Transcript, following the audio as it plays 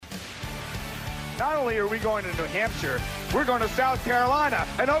Not only are we going to New Hampshire, we're going to South Carolina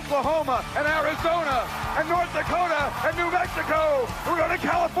and Oklahoma and Arizona and North Dakota and New Mexico. We're going to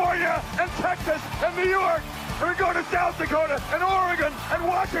California and Texas and New York. We're going to South Dakota and Oregon and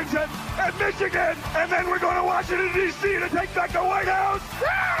Washington and Michigan. And then we're going to Washington, D.C. to take back the White House.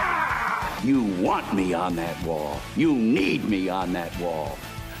 Ah! You want me on that wall. You need me on that wall.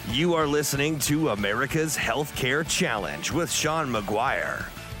 You are listening to America's Healthcare Challenge with Sean McGuire.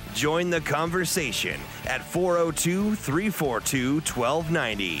 Join the conversation at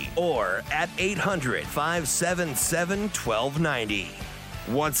 402-342-1290 or at 800-577-1290.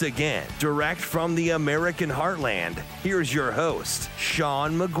 Once again, direct from the American heartland, here's your host,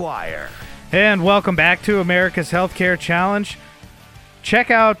 Sean McGuire. And welcome back to America's Healthcare Challenge.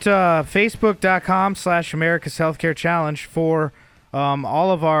 Check out facebook.com/America's Healthcare Challenge for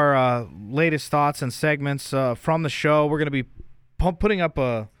all of our latest thoughts and segments from the show. We're going to be putting up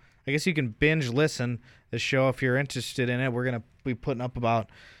I guess you can binge listen the show if you're interested in it. We're going to be putting up about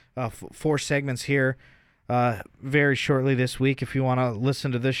 4 segments here very shortly this week if you want to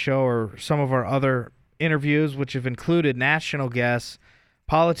listen to this show or some of our other interviews, which have included national guests,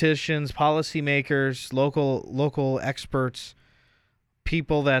 politicians, policymakers, local experts,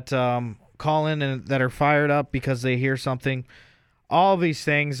 people that call in and that are fired up because they hear something. All of these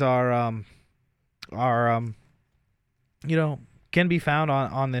things are can be found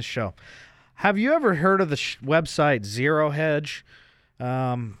on this show. Have you ever heard of the website Zero Hedge?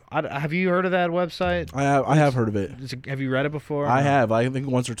 Have you heard of that website? I have heard of it. Have you read it before? I have. I think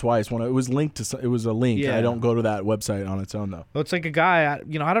once or twice. When it was linked to, it was a link. Yeah. I don't go to that website on its own though. Well, it's like a guy. I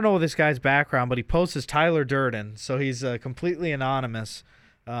don't know this guy's background, but he posts as Tyler Durden, so he's completely anonymous.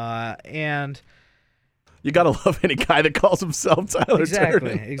 And you gotta love any guy that calls himself Tyler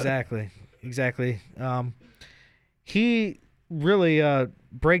Durden. Exactly. He really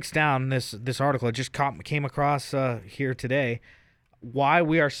breaks down this article. It just came across here today. Why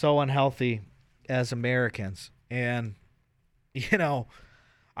we are so unhealthy as Americans. And,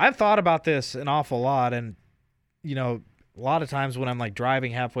 I've thought about this an awful lot. And, a lot of times when I'm like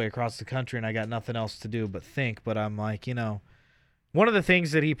driving halfway across the country and I got nothing else to do but think, but I'm like, one of the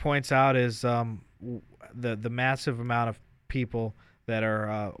things that he points out is the massive amount of people that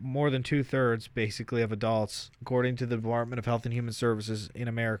are more than 2/3 basically of adults, according to the Department of Health and Human Services in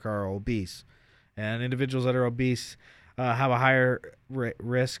America, are obese. And individuals that are obese have a higher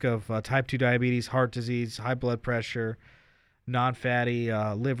risk of type 2 diabetes, heart disease, high blood pressure, non-fatty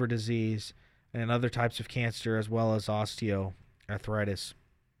liver disease, and other types of cancer, as well as osteoarthritis.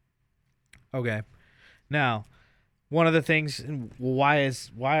 Okay. Now, one of the things, why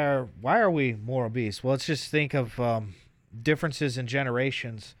are we more obese? Well, let's just think of differences in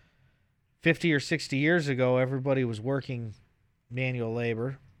generations. 50 or 60 years ago, everybody was working manual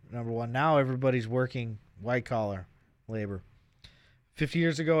labor, number one. Now everybody's working white-collar labor. 50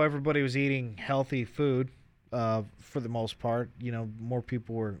 years ago, everybody was eating healthy food for the most part. More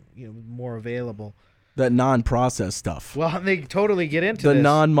people were more available. That non-processed stuff. Well, they totally get into the this.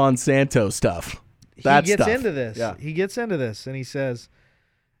 non-Monsanto stuff. He gets into this. Yeah. He gets into this, and he says,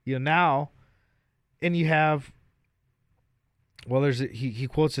 now, and you have, well, he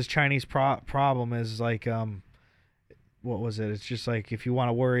quotes this Chinese problem as like, what was it? It's just like if you want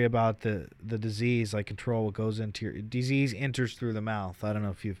to worry about the disease, like control what goes into your disease enters through the mouth. I don't know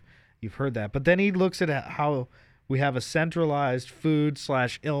if you've heard that, but then he looks at how we have a centralized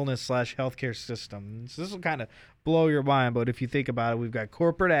food/illness/healthcare system. So this will kind of blow your mind, but if you think about it, we've got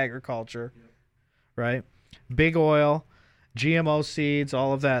corporate agriculture, right? Big oil, GMO seeds,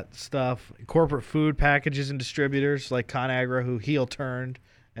 all of that stuff. Corporate food packages and distributors like ConAgra, who heel turned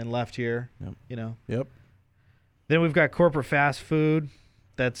and left here. Yep. Yep. Then we've got corporate fast food,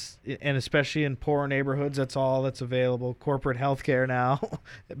 and especially in poor neighborhoods, that's all that's available. Corporate healthcare now,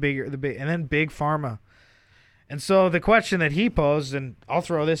 and then big pharma. And so the question that he posed, and I'll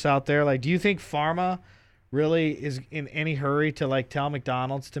throw this out there, like, do you think pharma really is in any hurry to like tell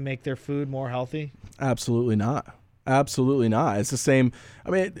McDonald's to make their food more healthy? Absolutely not. Absolutely not. It's the same.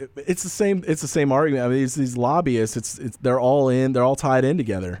 I mean, it's the same. It's the same argument. I mean, these lobbyists. They're all tied in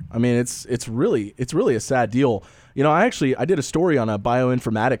together. I mean, it's really a sad deal. I did a story on a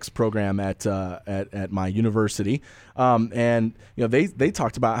bioinformatics program at my university, and they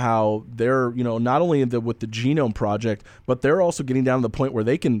talked about how they're not only with the Genome Project, but they're also getting down to the point where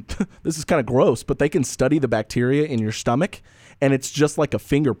they can. This is kind of gross, but they can study the bacteria in your stomach, and it's just like a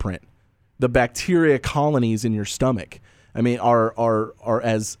fingerprint. The bacteria colonies in your stomach, I mean, are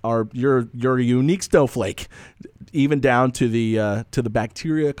your unique snowflake, even down to the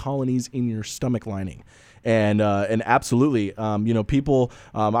bacteria colonies in your stomach lining. And absolutely, people.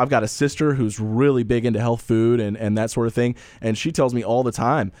 I've got a sister who's really big into health food and that sort of thing, and she tells me all the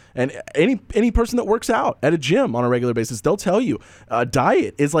time. And any person that works out at a gym on a regular basis, they'll tell you,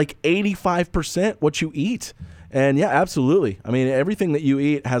 diet is like 85% what you eat. And yeah, absolutely. I mean, everything that you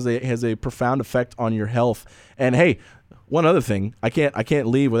eat has a profound effect on your health. And hey, one other thing, I can't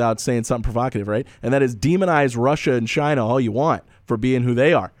leave without saying something provocative, right? And that is demonize Russia and China all you want for being who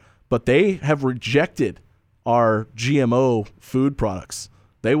they are, but they have rejected our GMO food products.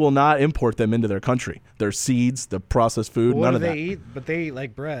 They will not import them into their country. Their seeds, the processed food, What none do of they that. eat? But they eat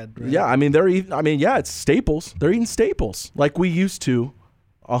like bread. Right? Yeah, I mean it's staples. They're eating staples like we used to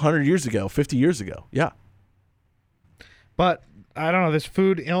 100 years ago, 50 years ago. Yeah. But I don't know, this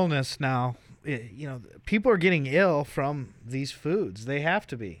food illness now, people are getting ill from these foods. They have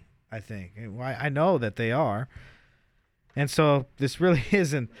to be, I think. I know that they are. And so this really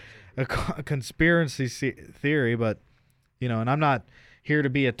isn't a conspiracy theory, but, and I'm not here to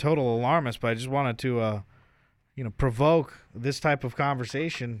be a total alarmist, but I just wanted to, provoke this type of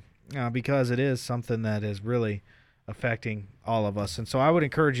conversation because it is something that is really affecting all of us. And so I would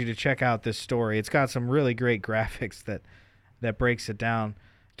encourage you to check out this story. It's got some really great graphics that breaks it down.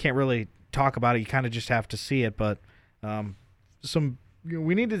 Can't really talk about it. You kind of just have to see it, but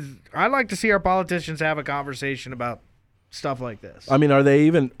we need to. I'd like to see our politicians have a conversation about stuff like this. I mean, are they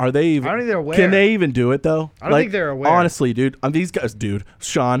even? I don't think they're aware. Can they even do it though? I don't think they're aware. Honestly, dude, these guys,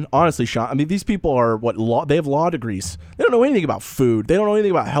 Sean. Honestly, Sean. I mean, these people are they have law degrees. They don't know anything about food. They don't know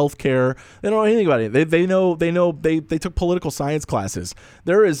anything about healthcare. They don't know anything about it. They took political science classes.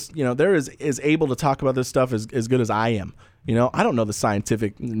 There is able to talk about this stuff as good as I am. I don't know the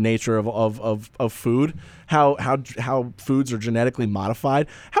scientific nature of food, how foods are genetically modified.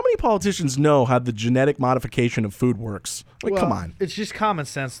 How many politicians know how the genetic modification of food works? Come on. It's just common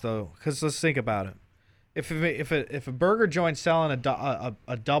sense, though, because let's think about it. If a burger joint's selling a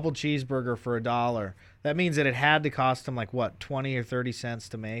double cheeseburger for $1, that means that it had to cost them 20 or 30 cents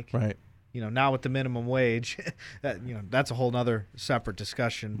to make. Right. Now with the minimum wage, that's a whole nother separate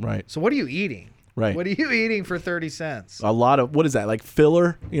discussion. Right. So what are you eating? Right. What are you eating for 30 cents? A lot of, what is that, like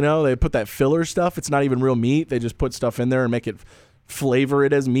filler? They put that filler stuff. It's not even real meat. They just put stuff in there and make it flavor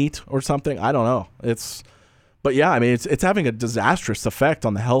it as meat or something. I don't know. But yeah, I mean, it's having a disastrous effect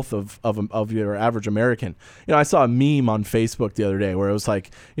on the health of your average American. I saw a meme on Facebook the other day where it was like,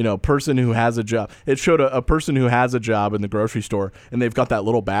 person who has a job. It showed a person who has a job in the grocery store, and they've got that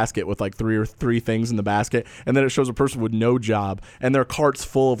little basket with like three things in the basket, and then it shows a person with no job, and their cart's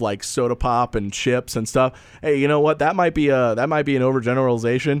full of like soda pop and chips and stuff. Hey, you know what? That might be an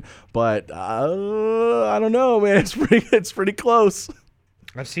overgeneralization, but I don't know, man. It's pretty close.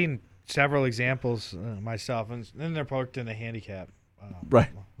 I've seen several examples myself, and then they're parked in a handicap. Right.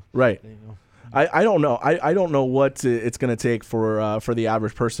 I don't know. I don't know what it's going to take for the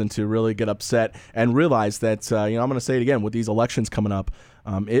average person to really get upset and realize that I'm going to say it again with these elections coming up.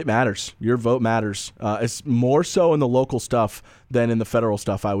 It matters. Your vote matters. It's more so in the local stuff than in the federal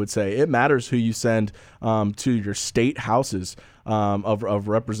stuff. I would say it matters who you send to your state houses of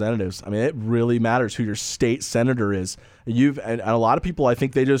representatives. I mean, it really matters who your state senator is. And a lot of people, I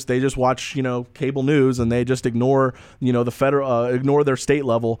think they just watch cable news and they just ignore the federal ignore their state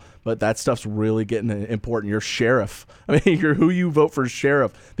level. But that stuff's really getting important. Your sheriff. I mean, who you vote for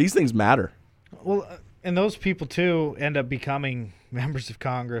sheriff. These things matter. Well, and those people too end up becoming members of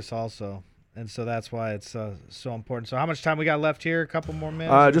Congress also. And so that's why it's so important. So how much time we got left here? A couple more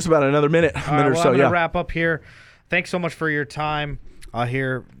minutes? Just about another minute. All right, well, I'm going to wrap up here. Thanks so much for your time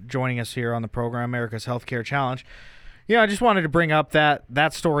here joining us here on the program, America's Healthcare Challenge. I just wanted to bring up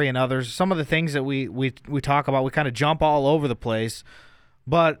that story and others. Some of the things that we talk about, we kind of jump all over the place.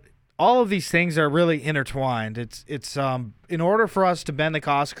 But all of these things are really intertwined. It's in order for us to bend the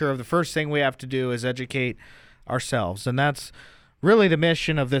cost curve, the first thing we have to do is educate ourselves. And that's really the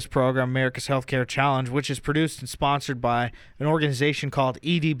mission of this program, America's Healthcare Challenge, which is produced and sponsored by an organization called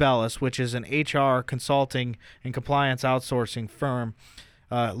ED Bellis, which is an HR consulting and compliance outsourcing firm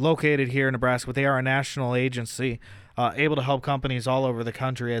located here in Nebraska. But they are a national agency able to help companies all over the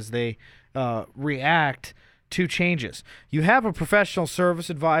country as they react to changes. You have a professional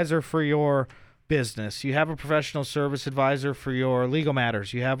service advisor for your business. You have a professional service advisor for your legal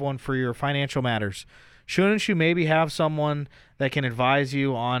matters. You have one for your financial matters. Shouldn't you maybe have someone that can advise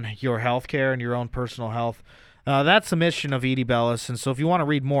you on your health care and your own personal health? That's the mission of ED Bellis. And so if you want to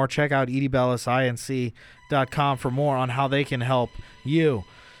read more, check out edbellisinc.com for more on how they can help you.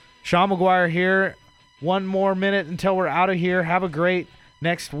 Sean McGuire here. One more minute until we're out of here. Have a great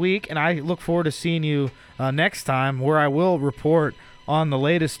next week, and I look forward to seeing you next time, where I will report on the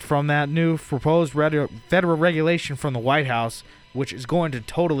latest from that new proposed federal regulation from the White House, which is going to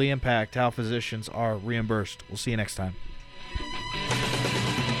totally impact how physicians are reimbursed. We'll see you next time.